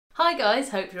Hi guys,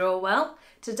 hope you're all well.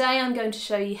 Today I'm going to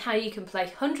show you how you can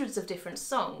play hundreds of different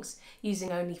songs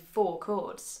using only 4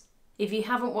 chords. If you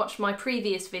haven't watched my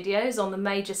previous videos on the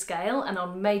major scale and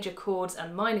on major chords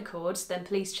and minor chords, then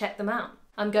please check them out.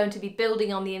 I'm going to be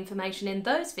building on the information in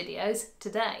those videos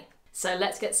today. So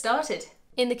let's get started.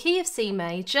 In the key of C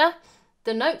major,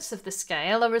 the notes of the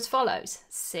scale are as follows: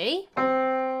 C,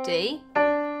 D,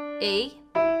 E,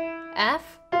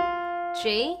 F,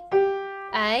 G,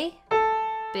 A,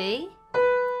 B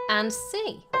and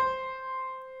C.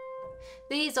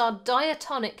 These are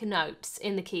diatonic notes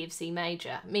in the key of C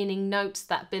major, meaning notes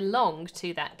that belong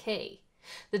to that key.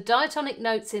 The diatonic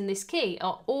notes in this key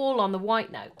are all on the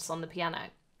white notes on the piano.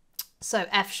 So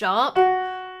F sharp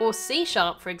or C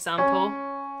sharp, for example,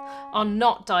 are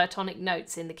not diatonic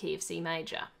notes in the key of C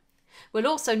major. We'll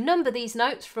also number these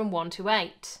notes from 1 to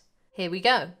 8. Here we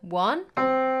go. 1,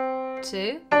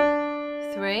 2,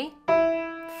 3,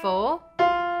 4,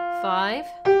 5,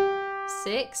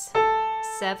 6,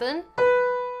 7,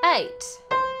 8.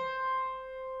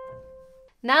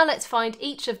 Now let's find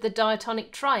each of the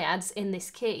diatonic triads in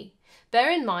this key. Bear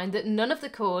in mind that none of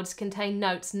the chords contain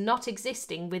notes not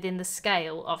existing within the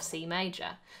scale of C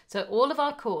major, so all of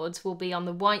our chords will be on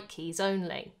the white keys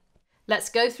only. Let's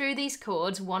go through these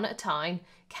chords one at a time,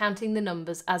 counting the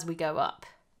numbers as we go up.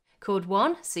 Chord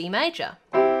 1, C major.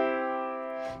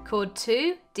 Chord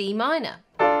 2, D minor.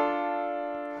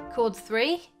 Chord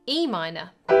 3, E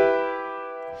minor.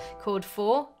 Chord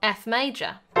 4, F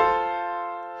major.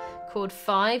 Chord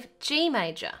 5, G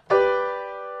major.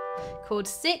 Chord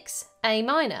 6, A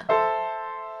minor.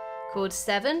 Chord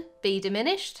 7, B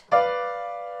diminished.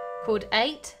 Chord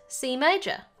 8, C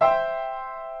major.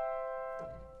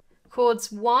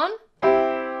 Chords 1,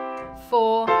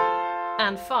 4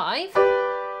 and 5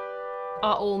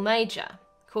 are all major.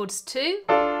 Chords 2,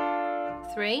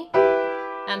 3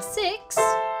 and 6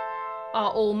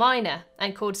 are all minor,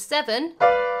 and chord 7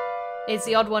 is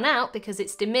the odd one out because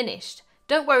it's diminished.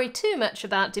 Don't worry too much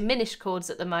about diminished chords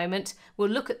at the moment, we'll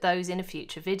look at those in a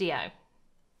future video.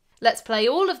 Let's play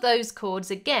all of those chords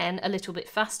again a little bit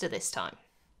faster this time.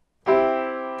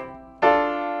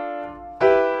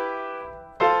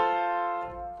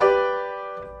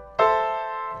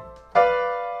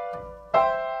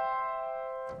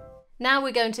 Now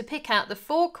we're going to pick out the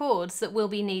 4 chords that we'll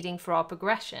be needing for our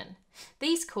progression.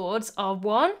 These chords are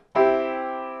 1,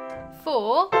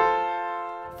 4,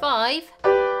 5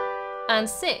 and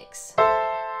 6.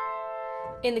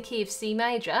 In the key of C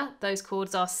major, those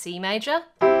chords are C major,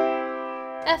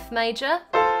 F major,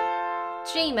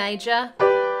 G major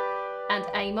and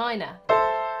A minor.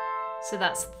 So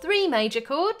that's 3 major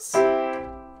chords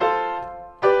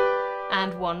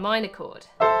and 1 minor chord.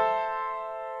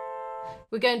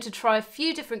 We're going to try a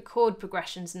few different chord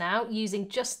progressions now using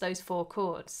just those 4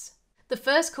 chords. The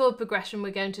first chord progression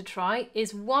we're going to try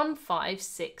is 1, 5,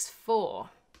 6, 4.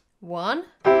 1,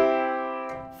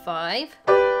 5,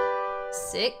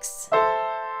 6,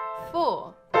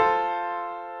 4.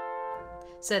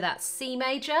 So that's C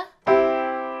major,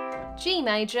 G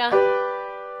major,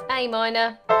 A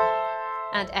minor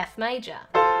and F major.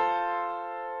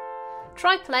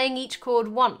 Try playing each chord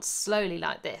once slowly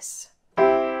like this.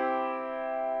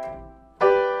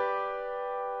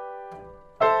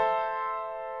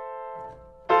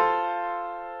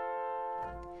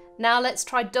 Now let's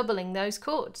try doubling those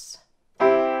chords.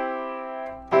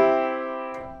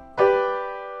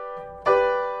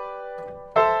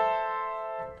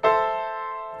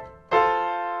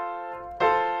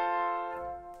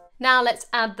 Now let's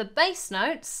add the bass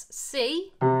notes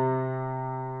C,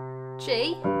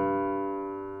 G,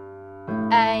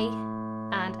 A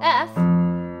and F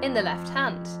in the left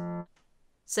hand.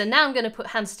 So now I'm going to put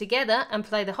hands together and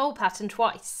play the whole pattern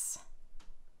twice.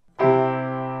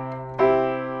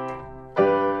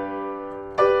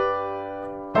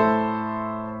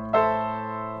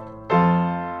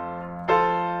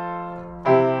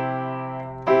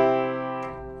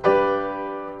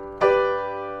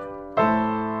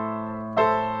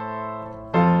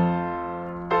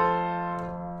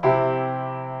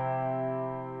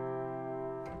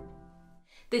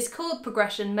 This chord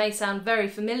progression may sound very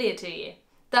familiar to you.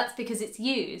 That's because it's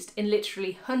used in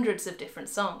literally hundreds of different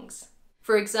songs.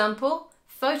 For example,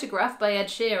 Photograph by Ed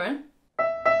Sheeran,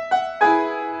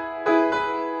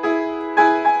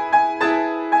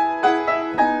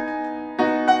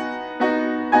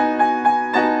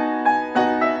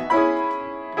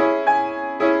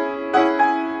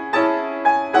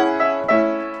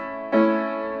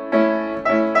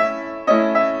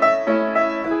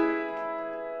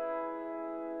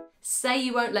 Say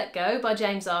You Won't Let Go by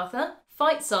James Arthur,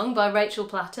 Fight Song by Rachel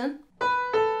Platten,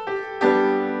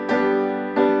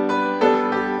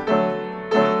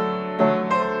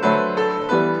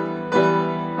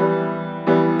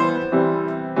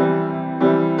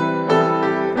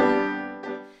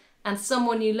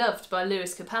 Someone You Loved by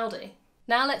Lewis Capaldi.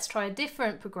 Now let's try a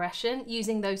different progression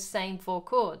using those same 4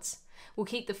 chords. We'll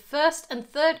keep the first and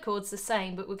third chords the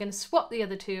same, but we're going to swap the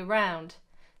other 2 around.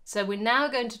 So we're now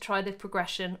going to try the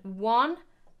progression 1,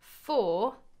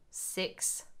 4,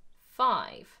 6,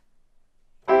 5.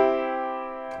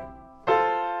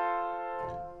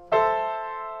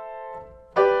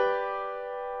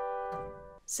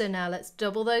 So now let's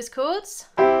double those chords.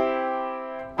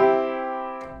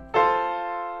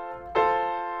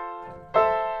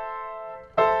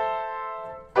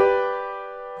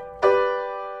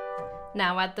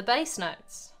 Now add the bass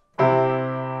notes.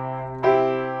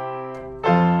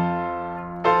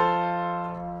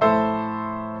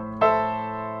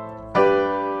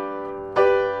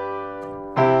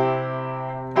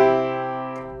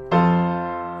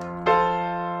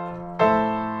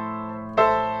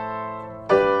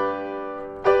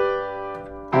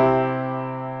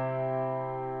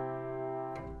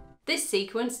 This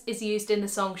sequence is used in the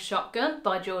song Shotgun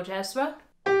by George Ezra.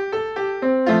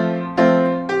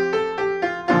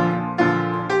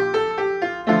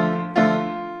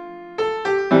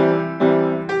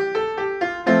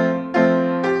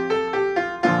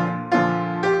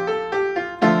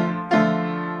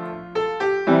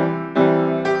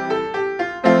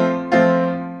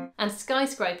 And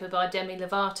Skyscraper by Demi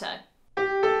Lovato.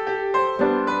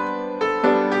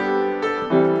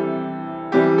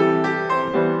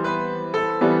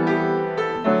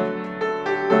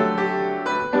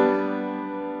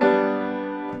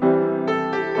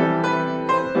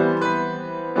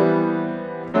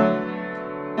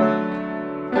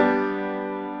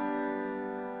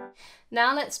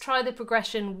 Now let's try the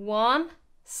progression 1,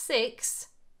 6,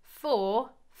 4,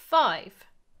 5.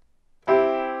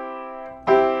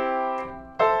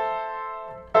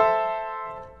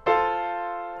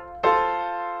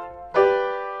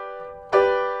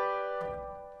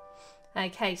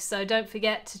 Okay, so don't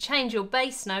forget to change your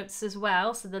bass notes as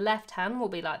well, so the left hand will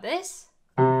be like this.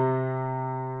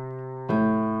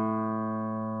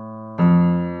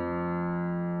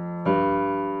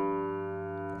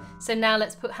 So now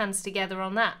let's put hands together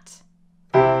on that.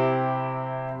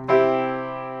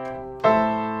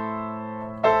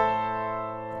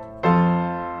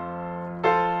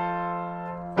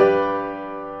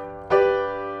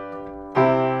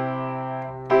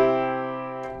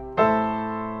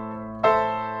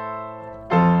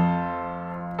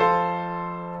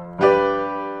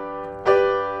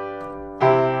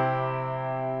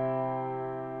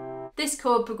 This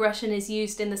chord progression is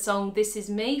used in the song This Is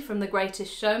Me from The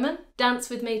Greatest Showman,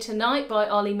 Dance With Me Tonight by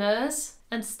Ollie Murs,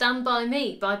 and Stand By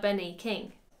Me by Ben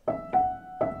King.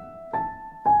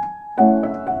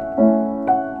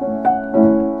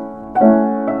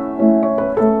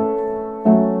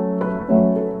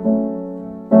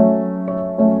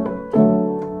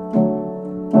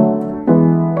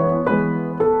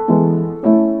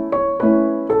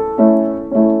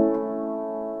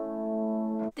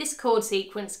 This chord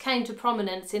sequence came to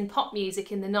prominence in pop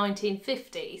music in the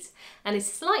 1950s and is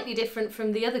slightly different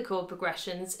from the other chord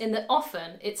progressions in that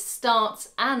often it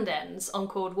starts and ends on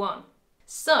chord 1.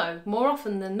 So, more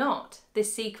often than not,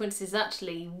 this sequence is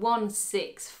actually 1,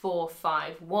 6, 4,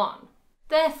 5, 1.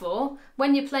 Therefore,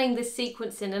 when you're playing this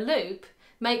sequence in a loop,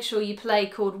 make sure you play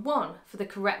chord 1 for the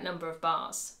correct number of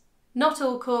bars. Not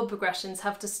all chord progressions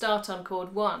have to start on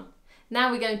chord 1.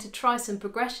 Now we're going to try some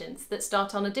progressions that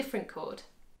start on a different chord.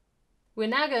 We're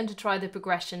now going to try the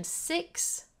progression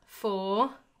 6, 4,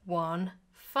 1,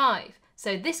 5.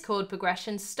 So this chord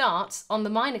progression starts on the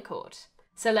minor chord.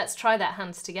 So let's try that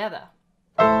hands together.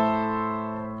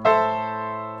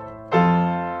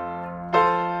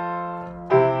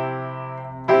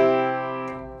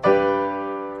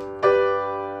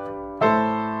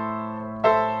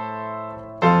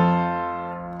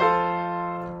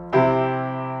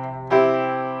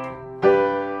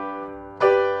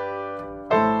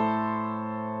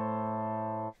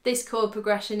 This chord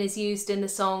progression is used in the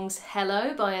songs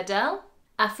Hello by Adele,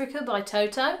 Africa by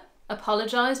Toto,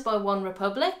 Apologise by One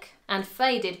Republic, and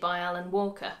Faded by Alan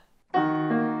Walker.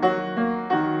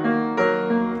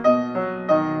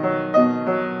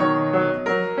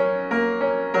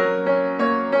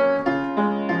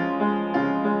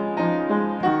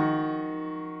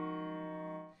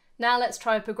 Now let's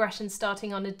try a progression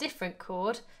starting on a different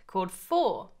chord, chord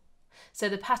 4. So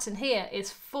the pattern here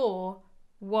is 4,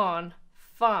 1,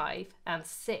 5 and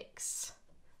 6.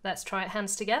 Let's try it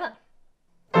hands together.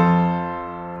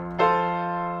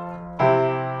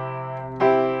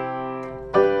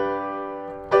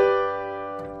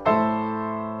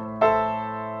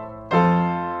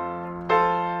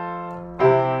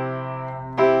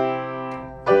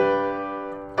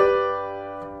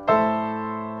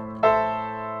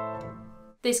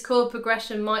 This chord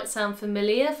progression might sound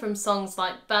familiar from songs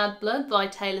like Bad Blood by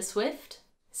Taylor Swift,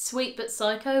 Sweet But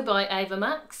Psycho by Ava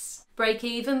Max, Break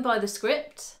Even by The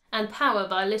Script, and Power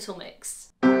by Little Mix.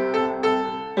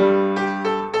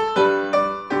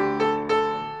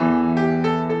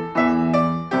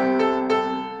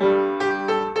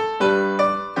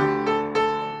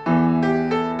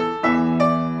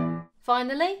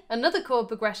 Finally, another chord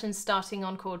progression starting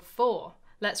on chord 4.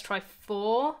 Let's try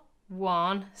 4,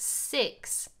 1,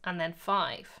 6, and then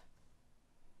 5.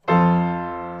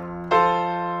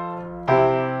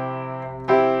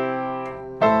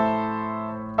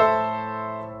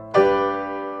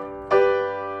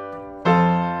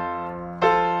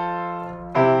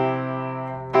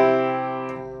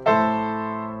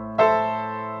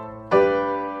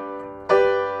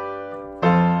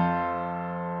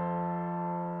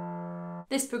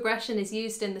 This progression is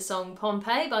used in the song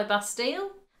Pompeii by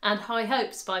Bastille and High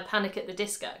Hopes by Panic at the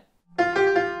Disco.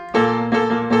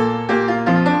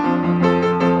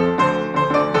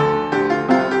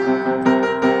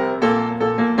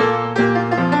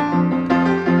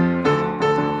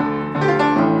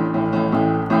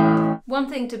 One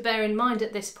thing to bear in mind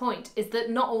at this point is that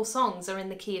not all songs are in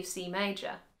the key of C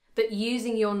major, but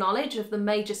using your knowledge of the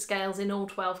major scales in all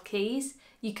 12 keys,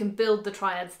 you can build the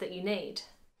triads that you need.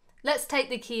 Let's take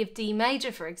the key of D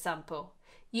major for example.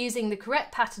 Using the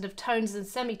correct pattern of tones and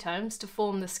semitones to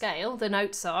form the scale, the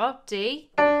notes are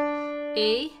D,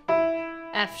 E,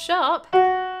 F sharp,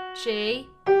 G,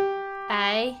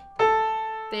 A,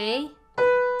 B,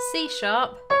 C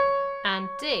sharp, and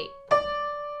D.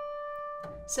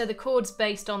 So the chords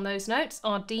based on those notes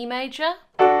are D major,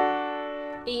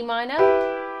 E minor,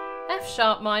 F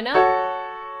sharp minor,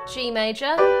 G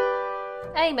major,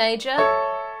 A major,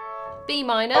 B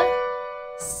minor,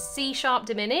 C sharp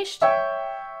diminished,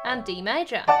 and D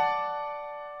major.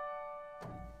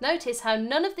 Notice how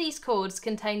none of these chords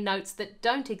contain notes that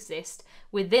don't exist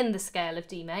within the scale of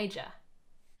D major.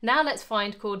 Now let's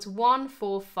find chords 1,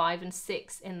 4, 5 and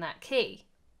 6 in that key.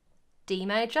 D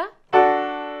major,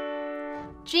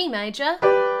 G major,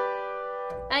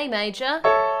 A major,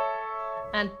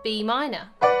 and B minor.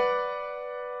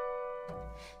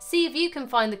 See if you can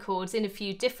find the chords in a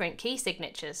few different key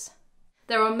signatures.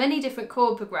 There are many different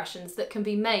chord progressions that can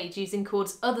be made using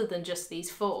chords other than just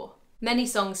these 4. Many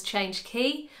songs change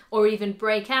key or even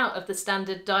break out of the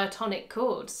standard diatonic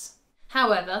chords.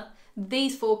 However,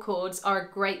 these 4 chords are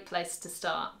a great place to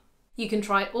start. You can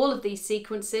try all of these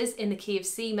sequences in the key of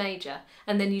C major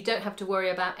and then you don't have to worry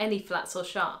about any flats or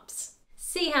sharps.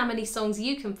 See how many songs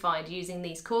you can find using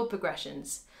these chord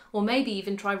progressions, or maybe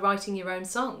even try writing your own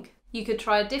song. You could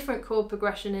try a different chord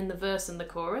progression in the verse and the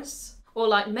chorus, or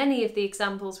like many of the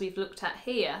examples we've looked at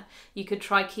here, you could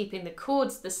try keeping the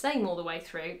chords the same all the way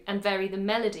through and vary the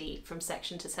melody from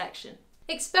section to section.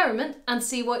 Experiment and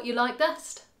see what you like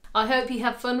best. I hope you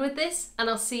have fun with this and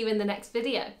I'll see you in the next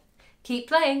video. Keep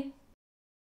playing!